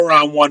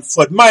On one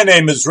foot. My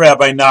name is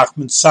Rabbi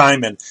Nachman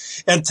Simon,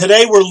 and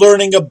today we're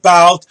learning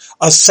about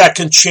a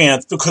second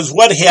chance, because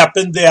what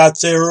happened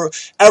that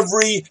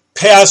every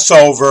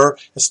Passover,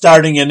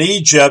 starting in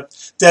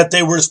Egypt, that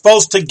they were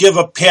supposed to give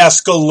a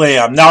Paschal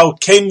lamb. Now it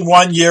came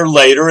 1 year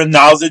later, and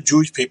now the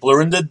Jewish people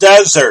are in the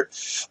desert.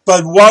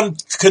 But one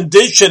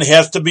condition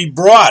has to be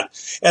brought,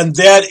 and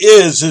that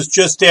is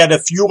just that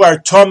if you are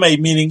Tomei,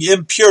 meaning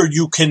impure,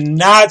 you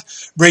cannot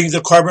bring the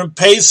Korban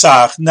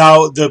Pesach,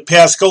 now the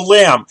Paschal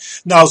lamb.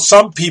 Now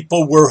some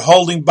people were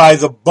holding by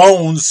the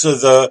bones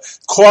of the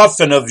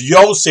coffin of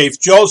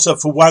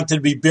Joseph, who wanted to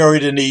be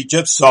buried in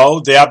Egypt, so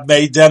that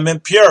made them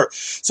impure.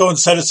 So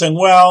instead of saying,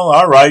 well,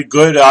 all right,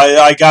 good,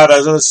 I got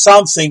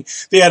something,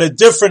 they had a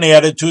different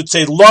attitude,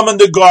 say, Laman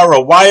de Gora,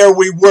 why are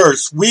we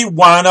worse? We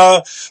want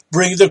to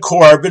bring the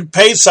Korban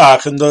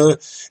Pesach,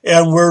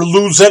 and we're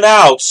losing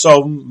out.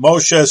 So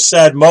Moses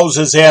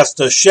asked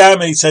Hashem,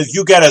 and he says,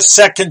 you get a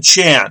second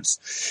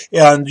chance.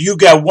 And you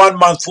get 1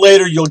 month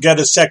later, you'll get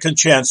a second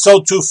chance.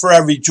 So too for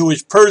every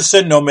Jewish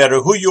person, no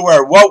matter who you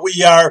are, what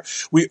we are,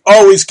 we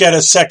always get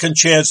a second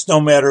chance, no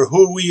matter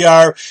who we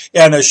are.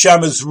 And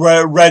Hashem is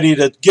ready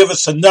to give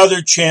us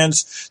another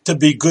chance to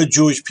be good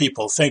Jewish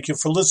people. Thank you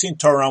for listening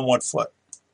to Torah on One Foot.